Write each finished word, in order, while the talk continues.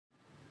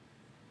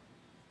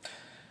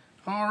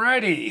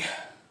Alrighty,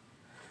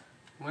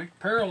 Mike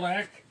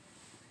Perlack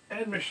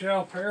and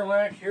Michelle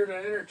Perlack here to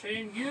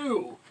entertain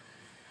you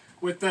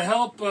with the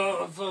help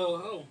of,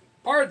 oh,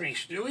 pardon me,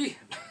 Stewie.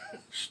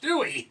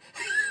 Stewie.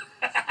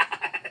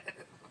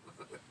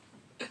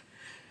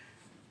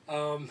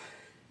 I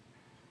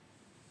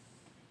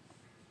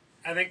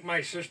think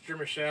my sister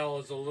Michelle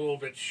is a little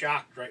bit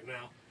shocked right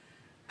now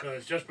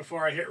because just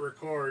before I hit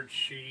record,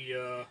 she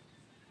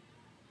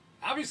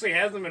obviously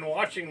hasn't been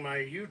watching my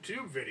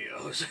YouTube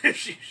videos.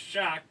 She's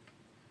shocked.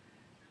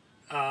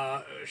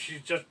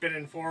 She's just been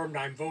informed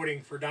I'm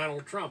voting for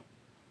Donald Trump.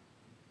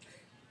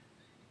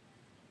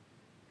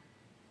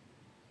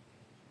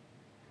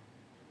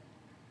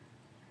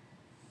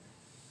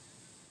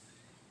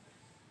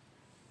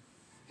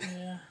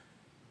 Yeah.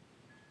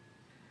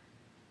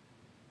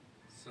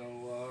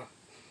 So,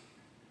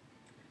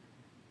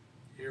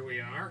 here we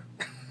are.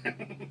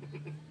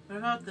 What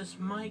about this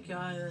Mike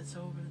guy that's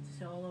all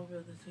over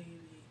the TV?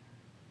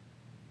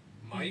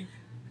 Mike?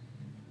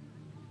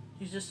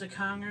 He's just a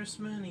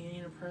congressman, he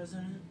ain't a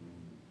president.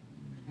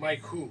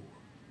 Mike who?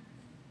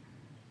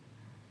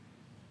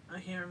 I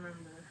can't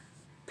remember.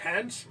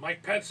 Pence?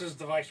 Mike Pence is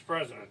the vice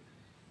president.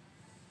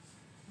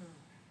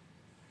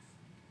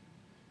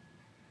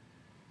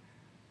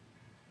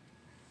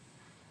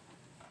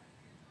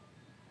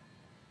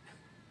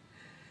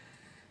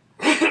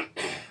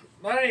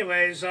 But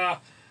anyways,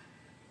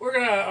 we're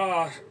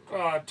gonna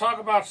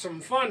talk about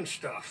some fun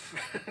stuff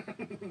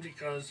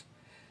because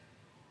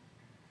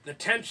the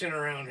tension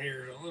around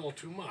here is a little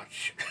too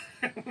much.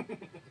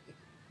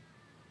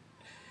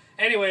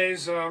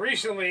 Anyways,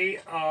 recently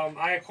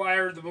I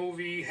acquired the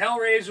movie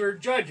Hellraiser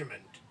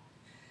Judgment,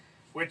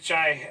 which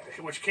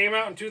came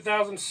out in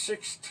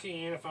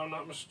 2016, if I'm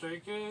not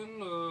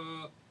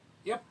mistaken.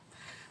 Yep,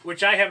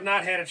 which I have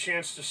not had a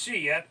chance to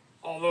see yet,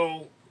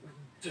 although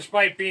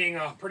despite being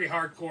a pretty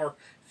hardcore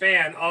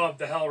fan of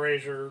the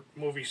Hellraiser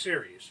movie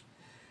series.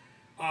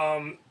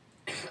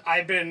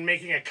 I've been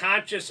making a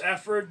conscious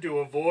effort to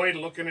avoid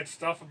looking at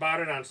stuff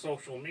about it on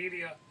social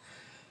media.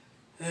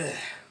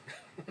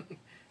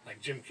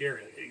 Like Jim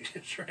Carrey, he's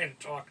trying to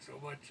talk so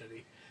much that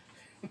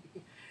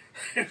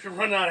he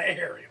run out of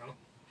air, you know.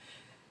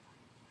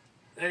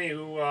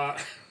 Anywho,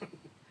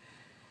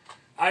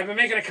 I've been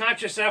making a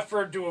conscious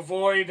effort to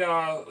avoid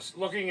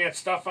looking at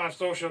stuff on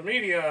social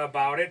media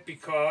about it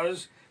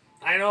because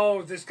I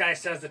know this guy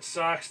says it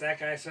sucks, that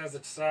guy says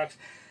it sucks.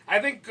 I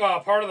think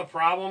part of the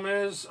problem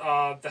is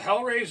the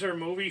Hellraiser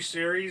movie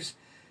series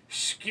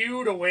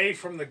skewed away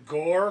from the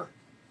gore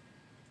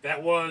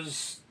that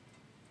was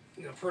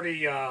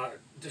pretty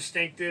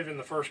distinctive in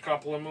the first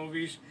couple of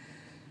movies.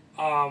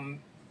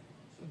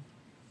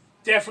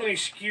 Definitely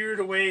skewed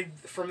away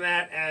from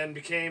that and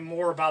became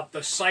more about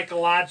the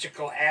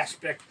psychological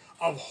aspect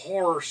of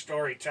horror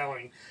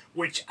storytelling,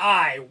 which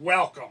I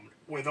welcomed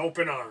with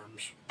open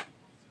arms.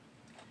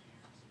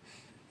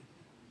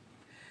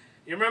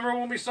 You remember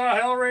when we saw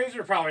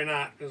Hellraiser? Probably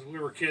not, because we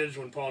were kids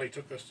when Paulie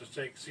took us to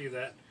see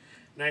that.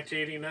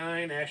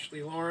 1989,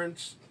 Ashley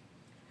Lawrence.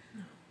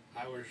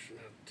 I was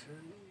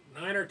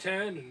 9 or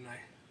 10, and I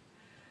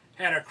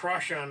had a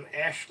crush on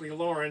Ashley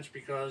Lawrence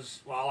because,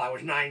 well, I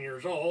was 9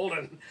 years old,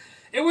 and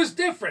it was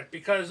different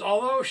because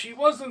although she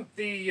wasn't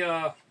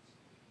the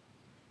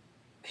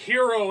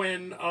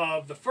heroine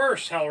of the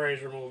first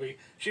Hellraiser movie,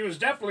 she was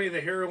definitely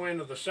the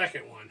heroine of the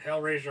second one,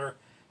 Hellraiser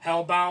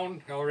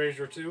Hellbound,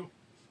 Hellraiser 2.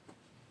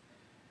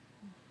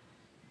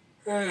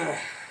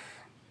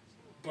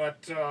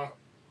 But the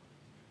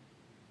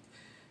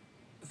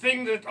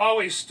thing that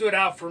always stood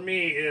out for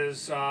me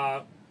is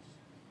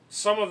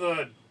some of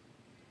the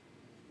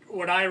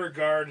what I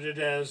regarded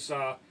as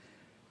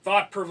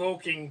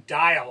thought-provoking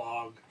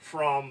dialogue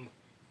from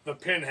the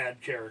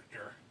Pinhead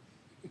character.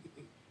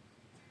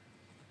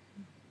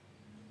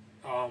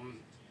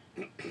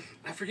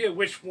 I forget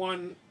which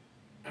one,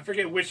 I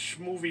forget which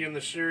movie in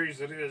the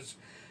series it is,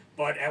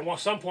 but at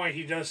some point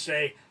he does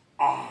say,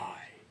 "I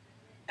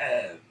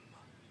am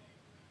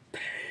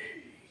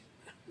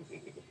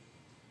pain."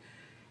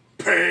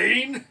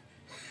 Pain?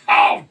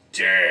 How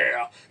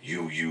dare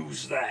you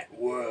use that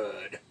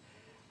word?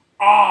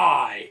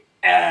 I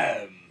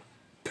am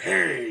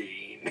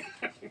pain.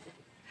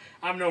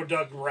 I'm no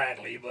Doug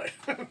Bradley, but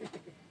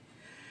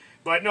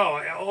but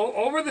no.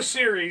 Over the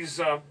series,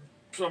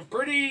 some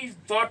pretty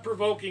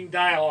thought-provoking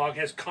dialogue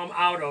has come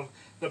out of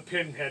the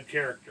Pinhead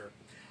character.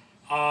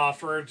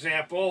 For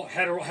example,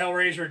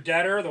 Hellraiser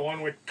Deader, the one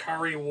with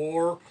Kari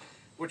War,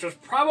 which was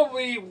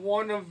probably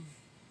an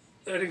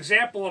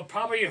example of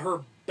probably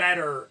her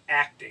better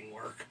acting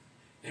work,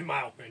 in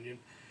my opinion.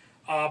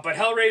 But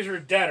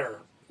Hellraiser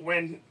Deader,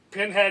 when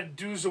Pinhead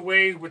does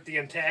away with the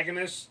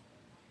antagonist,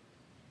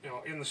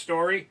 in the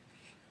story,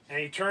 and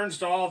he turns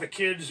to all the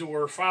kids who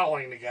were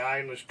following the guy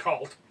in his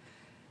cult,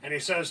 and he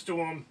says to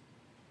them,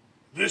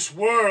 "This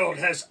world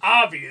has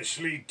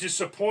obviously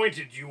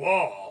disappointed you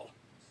all.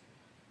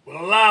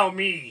 Well, allow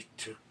me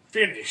to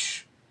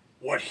finish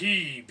what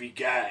he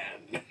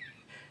began."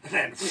 And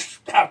then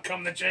out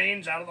come the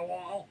chains out of the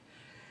wall.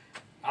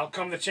 Out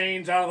come the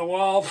chains out of the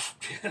wall.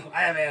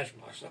 I have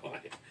asthma, so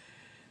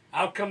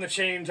out come the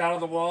chains out of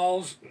the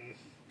walls and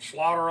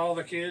slaughter all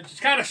the kids. It's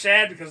kind of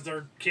sad because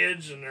they're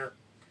kids and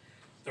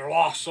they're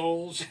lost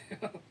souls.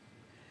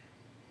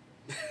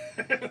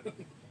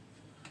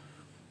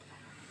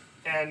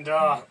 And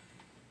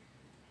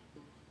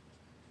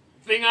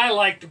thing I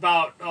liked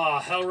about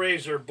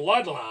Hellraiser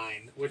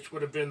Bloodline, which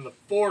would have been the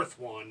fourth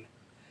one,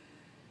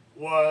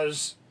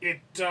 was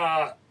it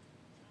not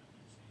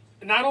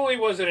only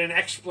was it an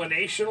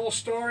explanational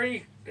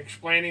story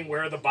explaining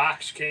where the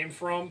box came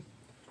from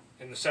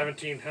in the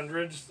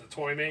 1700s, the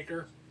toy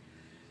maker,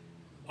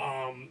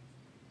 and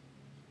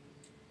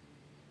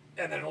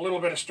then a little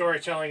bit of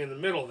storytelling in the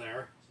middle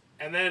there,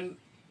 and then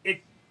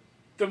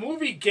the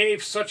movie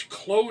gave such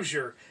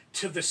closure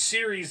to the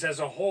series as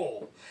a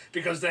whole,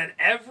 because then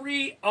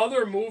every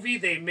other movie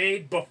they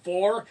made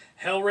before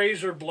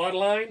Hellraiser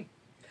Bloodline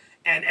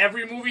and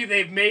every movie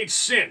they've made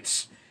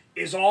since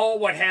is all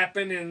what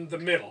happened in the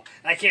middle.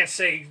 I can't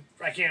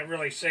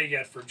really say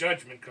yet for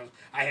Judgment because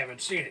I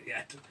haven't seen it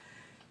yet,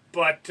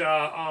 but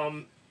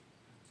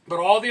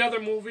all the other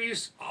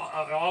movies,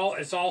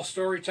 it's all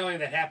storytelling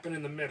that happened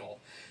in the middle.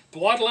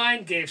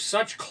 Bloodline gave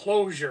such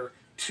closure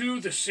to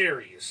the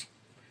series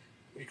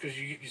because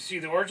you see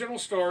the original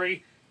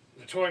story,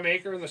 the toy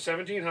maker in the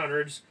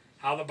 1700s,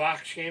 how the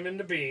box came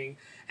into being,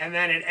 and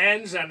then it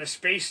ends on a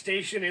space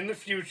station in the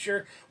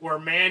future where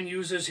man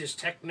uses his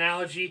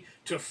technology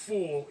to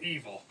fool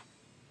evil.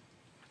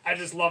 I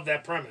just love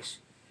that premise.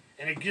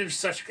 And it gives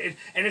such...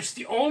 And it's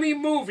the only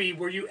movie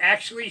where you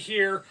actually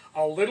hear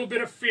a little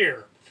bit of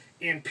fear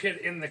in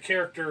the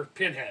character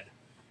Pinhead.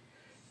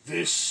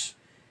 This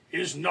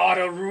is not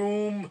a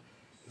room.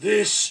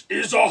 This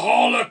is a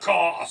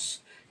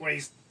Holocaust. When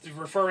he's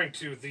referring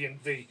to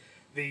the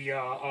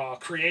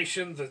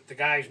creation that the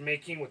guy's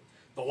making with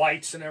the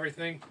lights and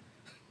everything.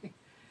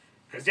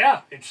 Because,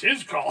 yeah, it's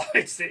his call.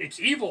 It's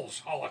evil's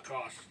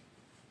Holocaust.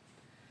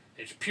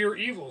 It's pure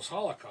evil's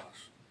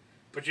Holocaust.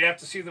 But you have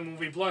to see the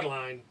movie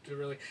Bloodline to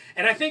really...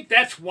 And I think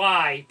that's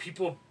why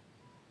people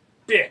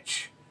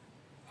bitch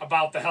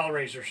about the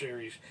Hellraiser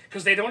series.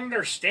 Because they don't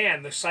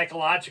understand the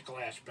psychological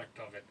aspect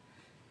of it.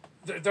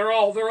 They're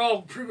all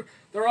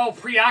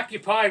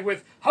preoccupied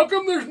with how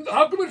come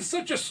it's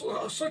such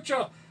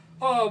a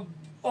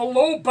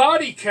low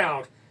body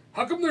count?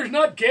 How come there's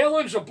not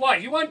gallons of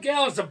blood? You want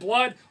gallons of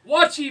blood?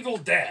 Watch Evil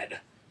Dead.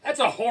 That's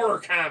a horror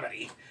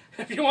comedy.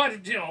 If you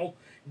want,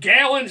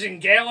 gallons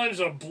and gallons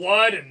of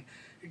blood and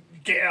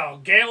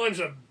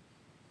gallons of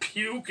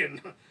puke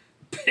and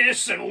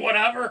piss and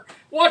whatever,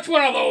 watch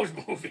one of those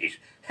movies.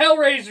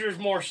 Hellraiser is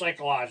more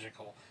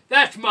psychological.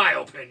 That's my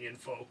opinion,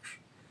 folks.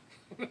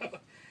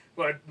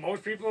 But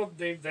most people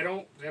they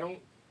don't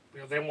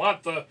they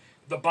want the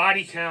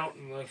body count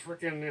and the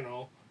freaking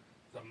the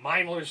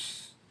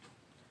mindless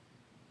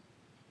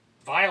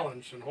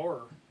violence and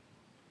horror.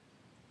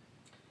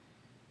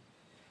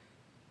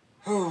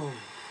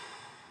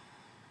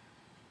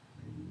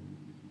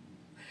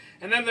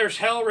 And then there's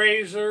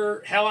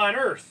Hellraiser Hell on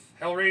Earth,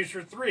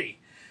 Hellraiser 3,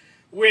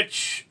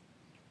 which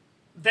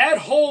that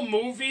whole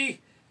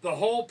movie,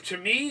 to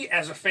me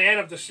as a fan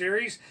of the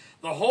series,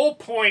 the whole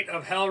point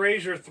of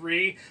Hellraiser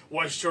 3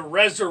 was to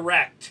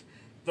resurrect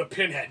the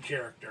Pinhead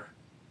character.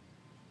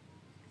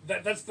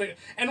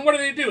 And what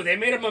do? They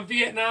made him a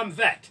Vietnam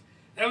vet.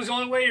 That was the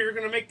only way you're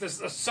going to make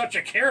this such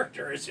a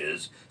character as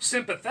his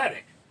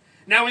sympathetic.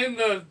 Now, in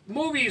the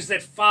movies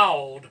that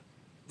followed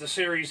the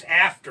series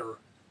after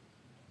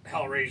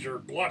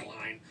Hellraiser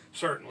Bloodline,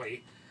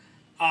 certainly,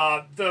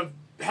 the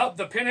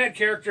Pinhead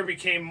character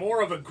became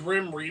more of a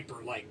Grim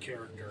Reaper-like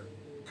character,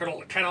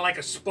 kind of like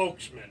a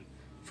spokesman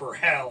for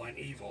hell and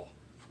evil,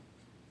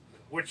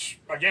 which,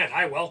 again,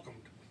 I welcomed.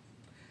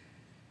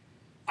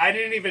 I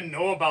didn't even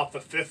know about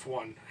the fifth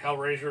one,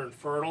 Hellraiser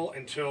Infernal,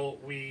 until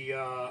we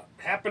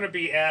happened to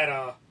be at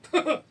a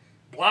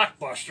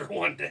Blockbuster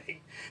one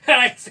day.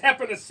 And I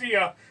happened to see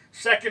a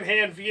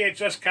secondhand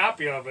VHS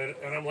copy of it,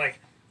 and I'm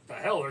like, the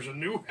hell, there's a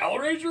new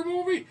Hellraiser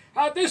movie?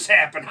 How'd this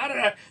happen? How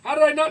did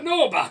I not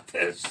know about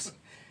this?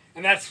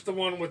 And that's the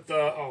one with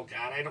oh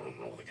God, I don't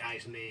know the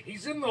guy's name.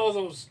 He's in all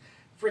those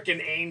freaking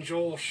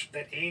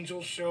that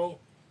Angel show.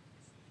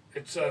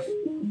 It's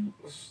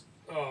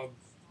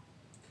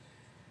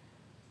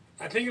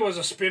I think it was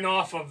a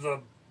spin-off of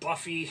the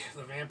Buffy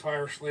the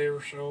Vampire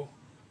Slayer show.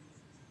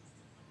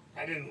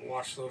 I didn't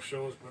watch those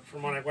shows, but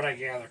from what I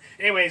gather.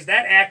 Anyways,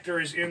 that actor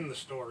is in the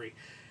story.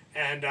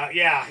 And,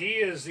 yeah, he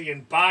is the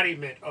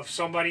embodiment of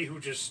somebody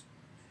who just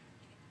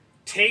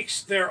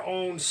takes their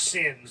own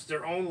sins,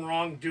 their own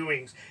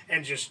wrongdoings,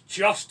 and just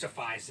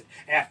justifies it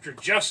after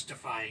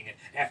justifying it,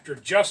 after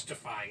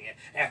justifying it,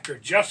 after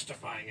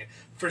justifying it,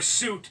 for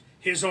suit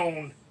his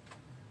own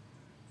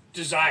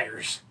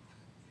desires.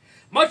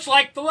 Much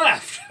like the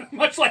left,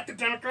 much like the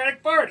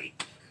Democratic Party.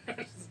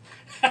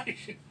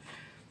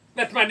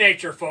 That's my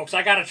nature, folks.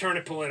 I got to turn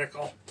it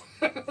political.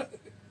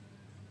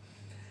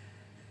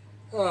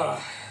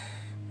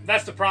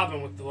 That's the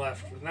problem with the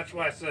left. And that's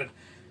why I said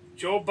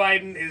Joe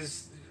Biden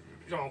is,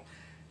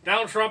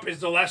 Donald Trump is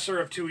the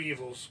lesser of two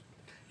evils.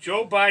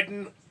 Joe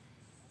Biden,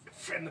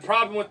 and the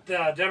problem with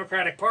the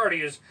Democratic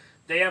Party is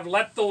they have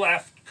let the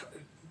left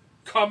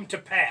come to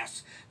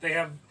pass. They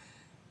have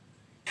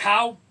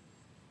kowtowed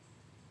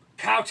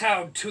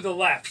to the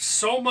left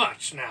so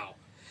much now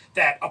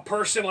that a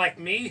person like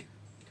me,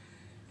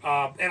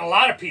 and a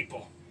lot of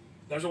people,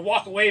 there's a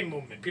walk away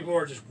movement. People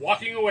are just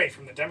walking away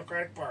from the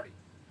Democratic Party.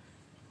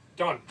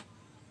 Done.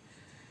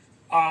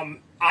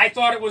 I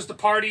thought it was the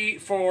party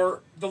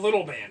for the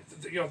little man,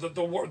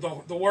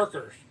 the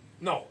workers.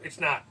 No, it's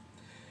not.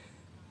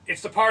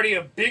 It's the party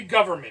of big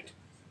government,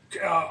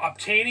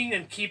 obtaining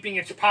and keeping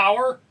its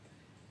power,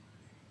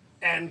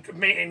 and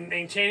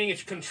maintaining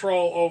its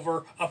control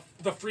over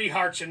the free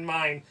hearts and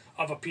mind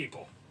of a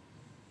people.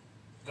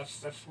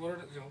 That's what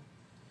it is.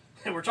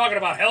 And we're talking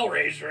about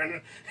Hellraiser,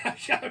 and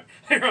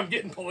here I'm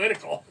getting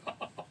political.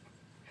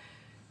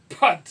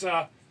 But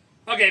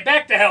okay,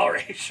 back to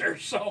Hellraiser.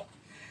 So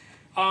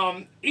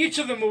each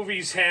of the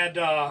movies had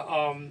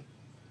a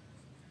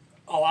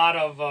lot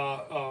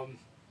of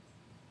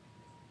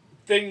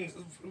things,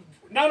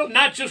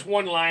 not just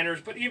one-liners,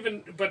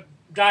 but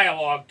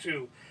dialogue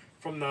too,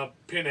 from the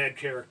Pinhead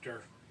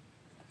character,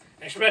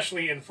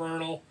 especially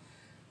Infernal.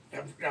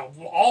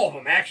 All of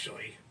them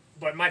actually.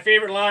 But my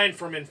favorite line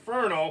from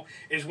Inferno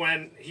is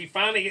when he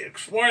finally,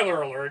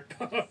 spoiler alert,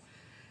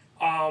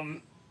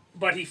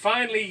 but he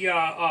finally,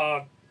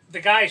 the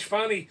guy's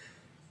finally,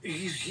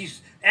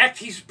 he's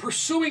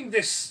pursuing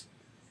this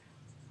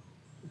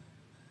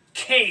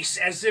case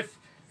as if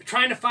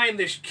trying to find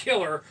this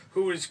killer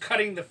who is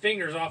cutting the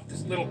fingers off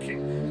this little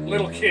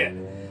kid.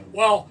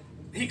 Well,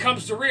 he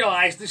comes to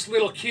realize this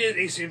little kid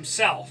is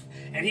himself,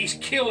 and he's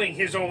killing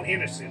his own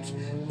innocence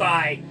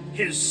by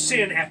his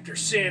sin after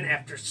sin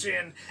after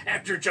sin,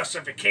 after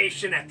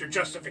justification after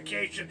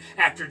justification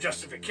after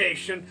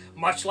justification,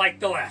 much like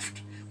the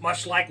left,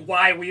 much like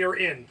why we are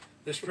in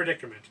this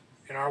predicament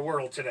in our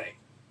world today.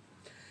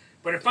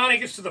 But it finally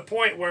gets to the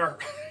point where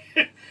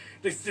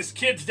this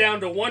kid's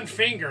down to one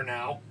finger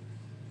now,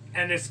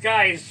 and this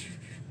guy's,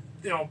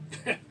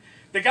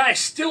 the guy's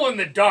still in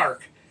the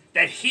dark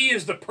that he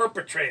is the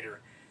perpetrator.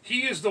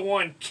 He is the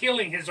one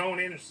killing his own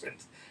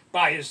innocence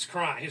by his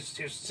crime, his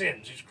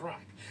sins, his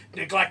crime,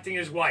 neglecting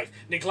his wife,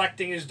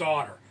 neglecting his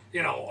daughter,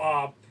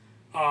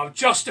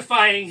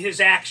 justifying his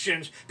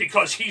actions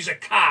because he's a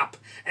cop,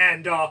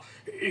 and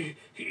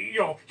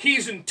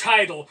he's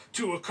entitled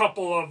to a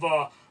couple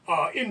of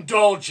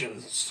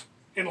indulgence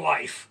in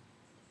life.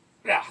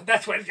 Yeah,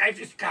 that's what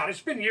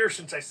it's been years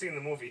since I've seen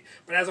the movie,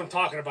 but as I'm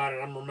talking about it,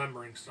 I'm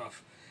remembering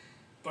stuff.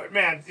 But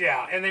man,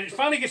 yeah, and then it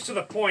finally gets to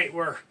the point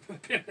where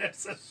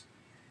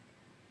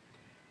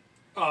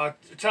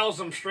tells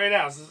them straight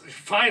out.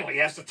 Finally, he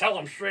has to tell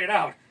them straight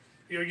out.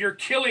 You're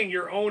killing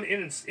your own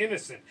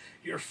innocent.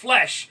 Your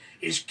flesh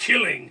is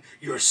killing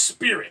your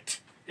spirit.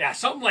 Yeah,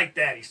 something like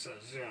that. He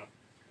says. Yeah.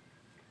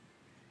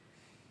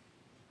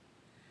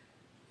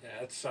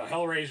 Yeah, it's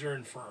Hellraiser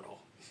Infernal.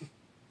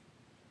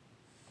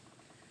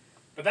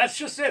 But that's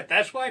just it.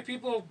 That's why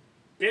people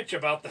bitch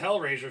about the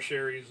Hellraiser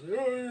series.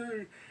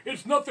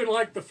 It's nothing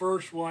like the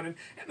first one. And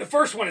the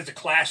first one is a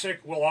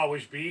classic, will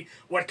always be.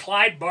 What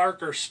Clive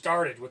Barker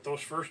started with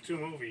those first two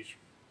movies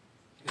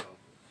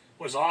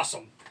was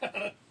awesome.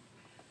 But,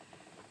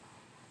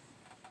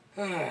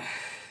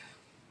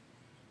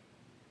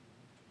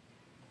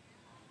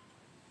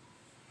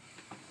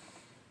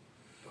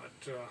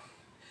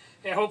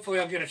 yeah, hopefully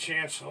I'll get a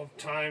chance of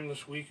time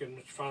this week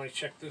and finally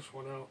check this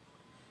one out.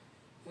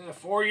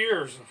 4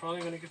 years, I'm finally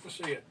going to get to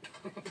see it.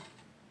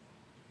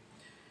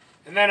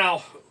 And then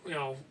I'll,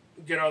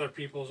 get other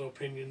people's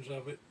opinions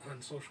of it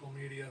on social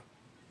media.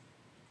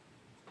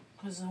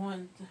 Because it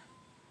went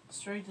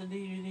straight to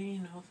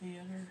DVD, no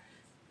theater.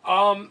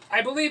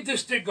 I believe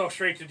this did go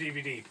straight to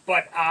DVD,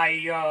 but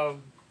I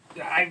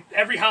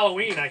every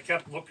Halloween I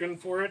kept looking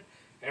for it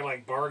at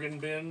like bargain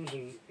bins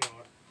and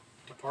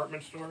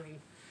department stores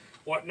and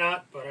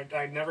whatnot, but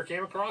I never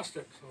came across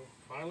it. So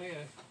finally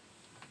I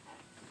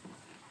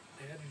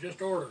had to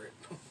just order it.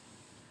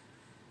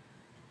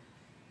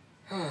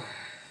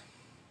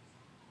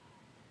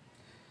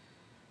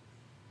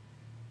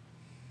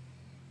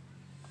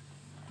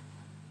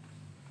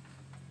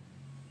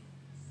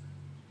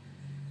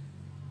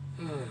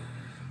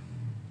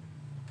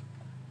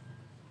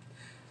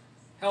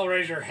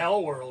 Hellraiser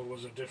Hellworld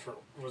was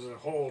a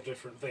whole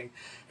different thing.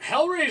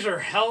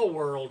 Hellraiser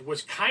Hellworld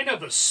was kind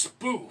of a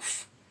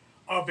spoof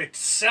of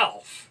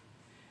itself,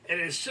 and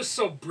it's just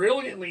so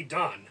brilliantly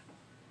done.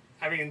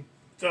 I mean,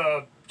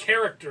 the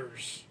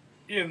characters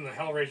in the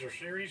Hellraiser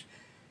series,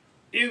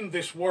 in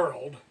this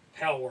world,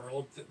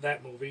 Hellworld,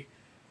 that movie,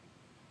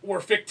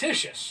 were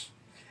fictitious,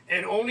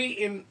 and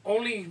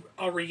only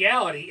a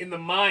reality in the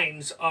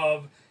minds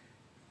of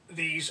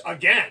these,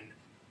 again,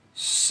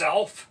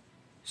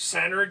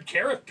 self-centered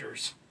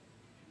characters.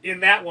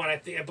 In that one, I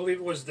believe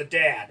it was the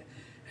dad,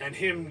 and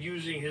him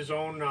using his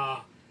own,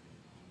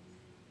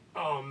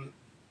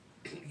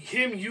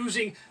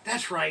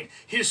 that's right,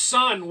 his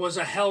son was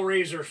a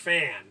Hellraiser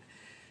fan,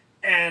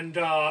 and,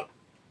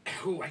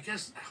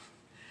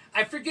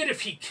 I forget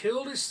if he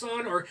killed his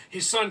son or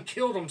his son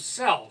killed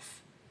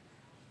himself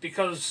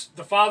because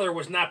the father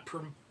was not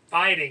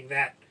providing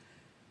that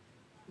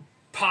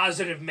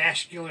positive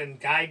masculine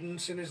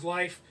guidance in his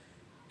life,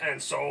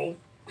 and so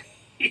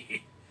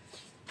he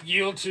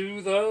yielded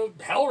to the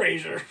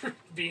Hellraiser,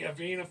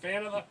 being a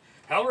fan of the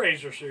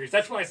Hellraiser series.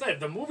 That's why I said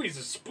the movie's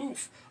a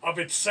spoof of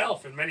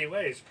itself in many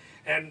ways,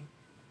 and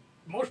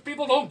most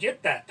people don't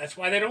get that. That's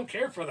why they don't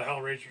care for the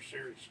Hellraiser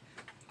series.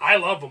 I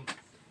love them.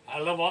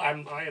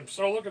 I am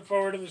so looking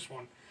forward to this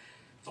one.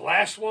 The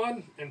last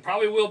one, and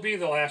probably will be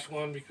the last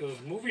one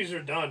because movies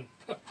are done.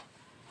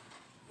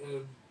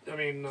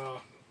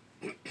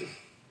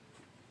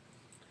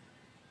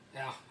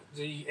 Yeah,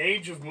 the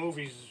age of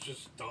movies is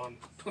just done.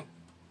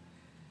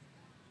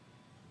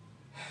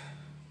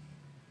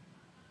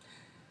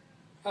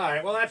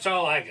 Alright, well, that's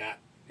all I got.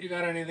 You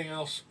got anything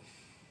else?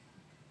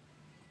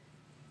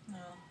 No.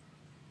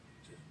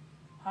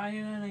 How are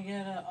you going to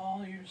get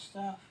all your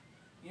stuff?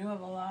 You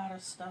have a lot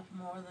of stuff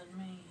more than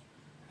me.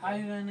 How are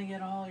you going to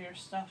get all your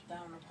stuff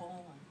down to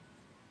Poland?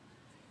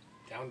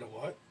 Down to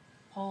what?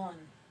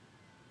 Poland.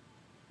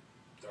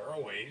 There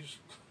are ways.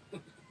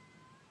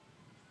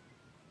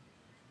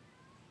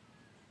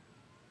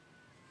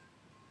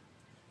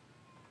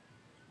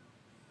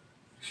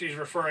 She's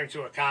referring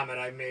to a comment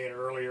I made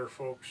earlier,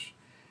 folks.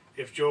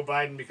 If Joe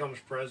Biden becomes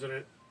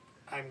president,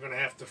 I'm going to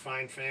have to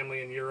find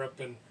family in Europe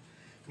and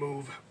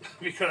move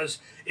because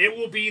it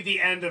will be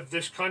the end of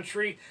this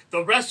country.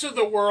 The rest of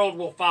the world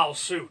will follow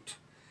suit.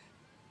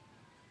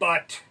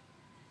 But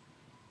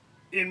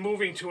in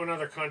moving to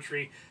another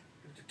country,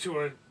 to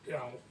a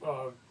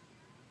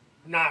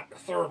not a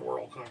third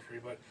world country,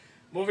 but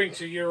moving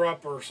to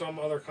Europe or some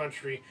other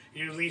country,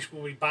 you at least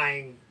will be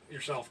buying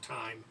yourself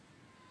time.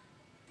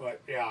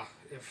 But yeah,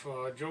 if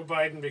Joe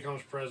Biden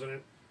becomes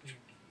president,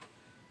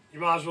 you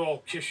might as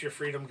well kiss your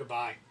freedom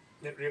goodbye.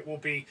 It will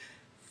be,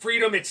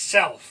 freedom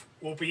itself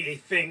will be a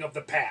thing of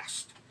the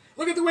past.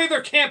 Look at the way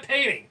they're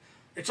campaigning.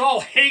 It's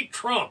all hate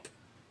Trump.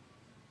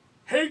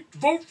 Hate,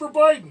 vote for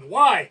Biden.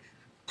 Why?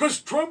 Because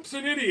Trump's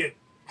an idiot.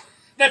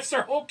 That's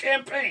their whole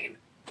campaign.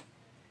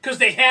 Because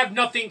they have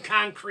nothing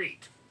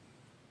concrete.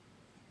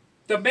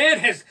 The man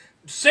has,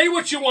 say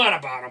what you want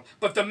about him,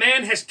 but the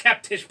man has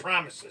kept his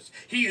promises.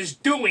 He is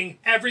doing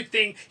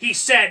everything he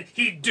said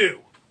he'd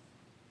do.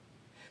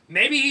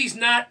 Maybe he's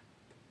not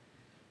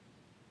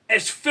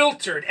as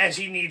filtered as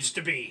he needs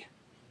to be.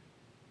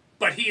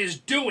 But he is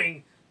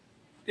doing,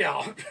 you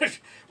know,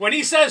 when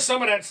he says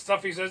some of that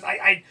stuff he says,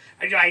 I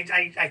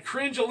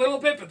cringe a little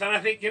bit, but then I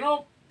think, you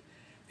know,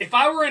 if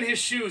I were in his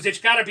shoes, it's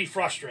got to be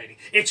frustrating.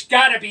 It's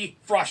got to be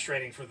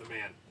frustrating for the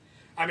man.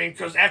 I mean,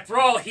 because after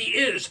all, he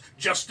is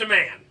just a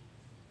man.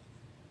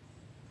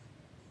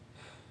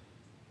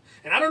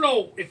 And I don't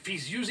know if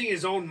he's using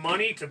his own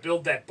money to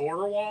build that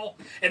border wall.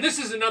 And this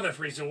is another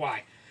reason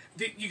why.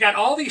 You got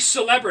all these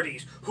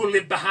celebrities who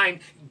live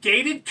behind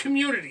gated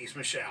communities,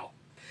 Michelle.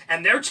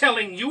 And they're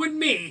telling you and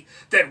me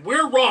that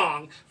we're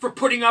wrong for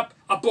putting up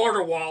a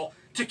border wall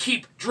to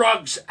keep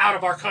drugs out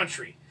of our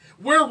country.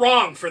 We're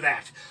wrong for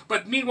that.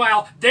 But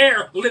meanwhile,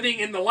 they're living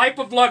in the life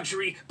of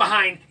luxury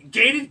behind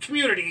gated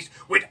communities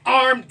with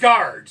armed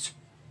guards.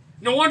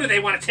 No wonder they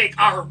want to take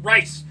our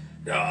rights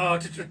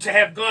to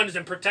have guns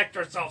and protect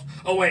ourselves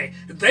away.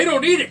 They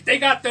don't need it. They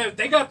got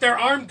their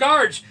armed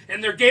guards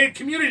and their gated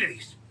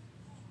communities.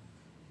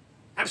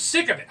 I'm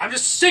sick of it. I'm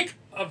just sick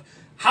of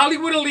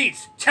Hollywood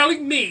elites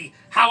telling me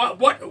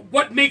what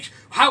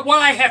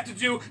I have to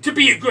do to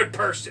be a good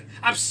person.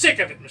 I'm sick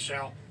of it,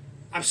 Michelle.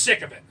 I'm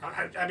sick of it.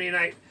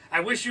 I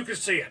wish you could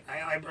see it.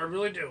 I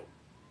really do.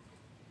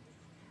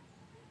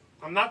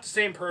 I'm not the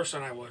same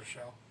person I was,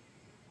 Michelle.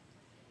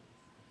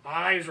 My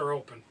eyes are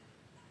open.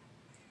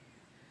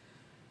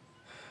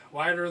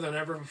 Wider than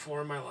ever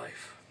before in my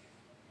life.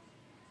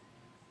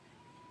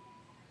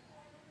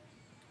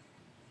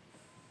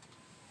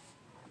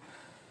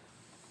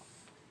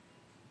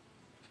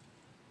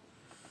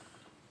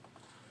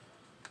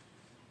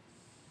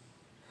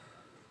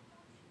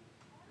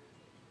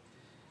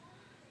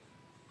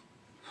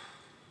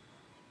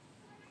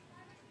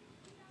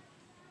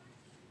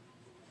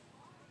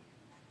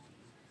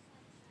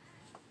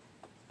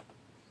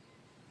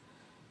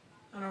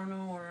 I don't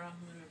know where I'm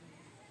going to be.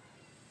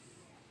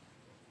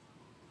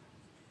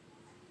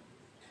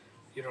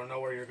 You don't know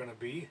where you're going to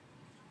be?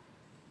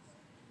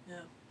 Yeah.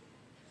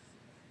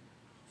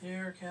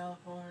 Here,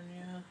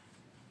 California.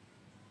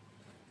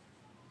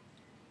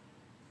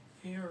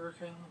 Here,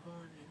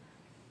 California.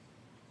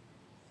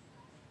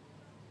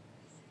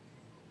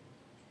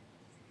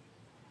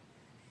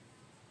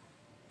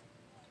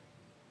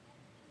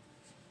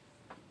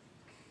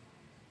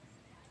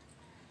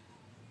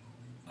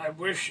 I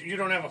wish you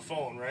don't have a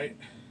phone, right?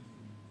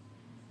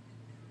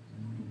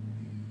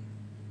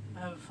 I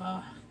have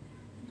a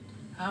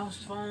house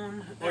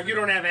phone. Well, you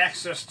don't have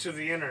access to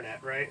the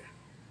internet, right?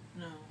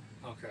 No.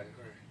 Okay, all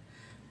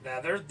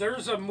right. Now,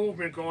 there's a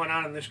movement going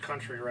on in this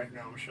country right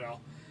now, Michelle.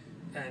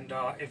 And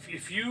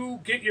if you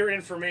get your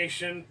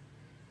information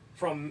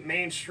from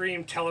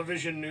mainstream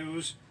television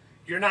news,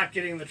 you're not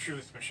getting the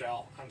truth,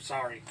 Michelle. I'm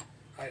sorry.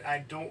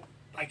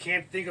 I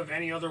can't think of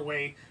any other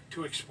way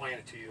to explain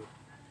it to you.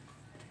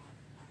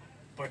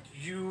 But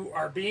you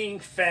are being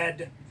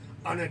fed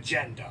an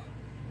agenda.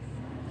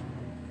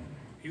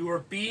 You are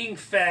being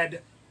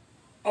fed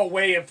a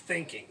way of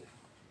thinking.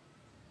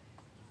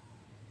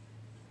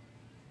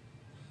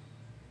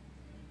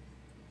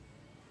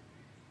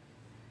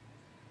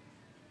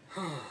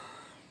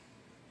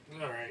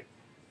 Alright.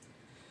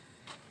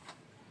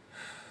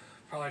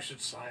 Probably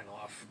should sign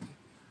off.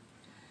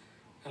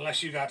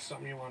 Unless you got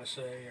something you want to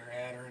say or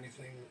add or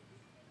anything.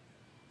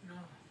 No.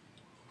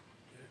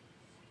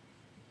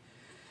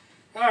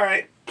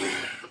 Alright.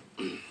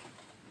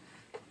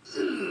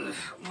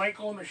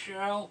 Michael,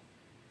 Michelle,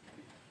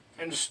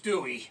 and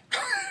Stewie.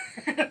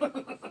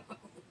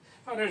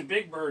 Oh, there's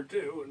Big Bird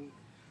too. And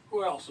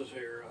who else is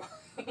here?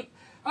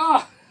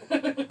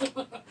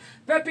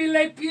 Pepe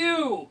Le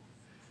Pew!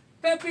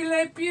 Pepe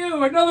Le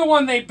Pew! Another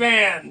one they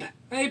banned!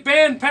 They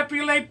banned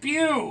Pepe Le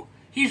Pew!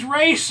 He's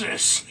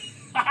racist!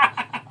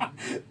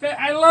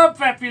 I love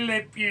Pepe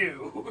Le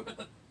Pew!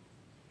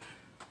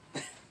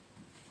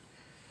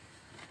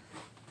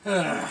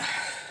 Yeah,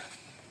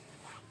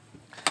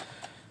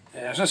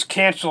 this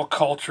cancel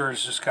culture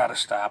has just got to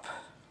stop.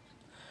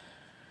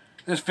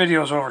 This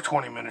video is over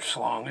 20 minutes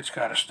long. It's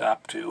got to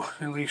stop too,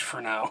 at least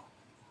for now.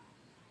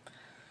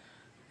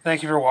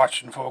 Thank you for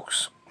watching,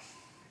 folks.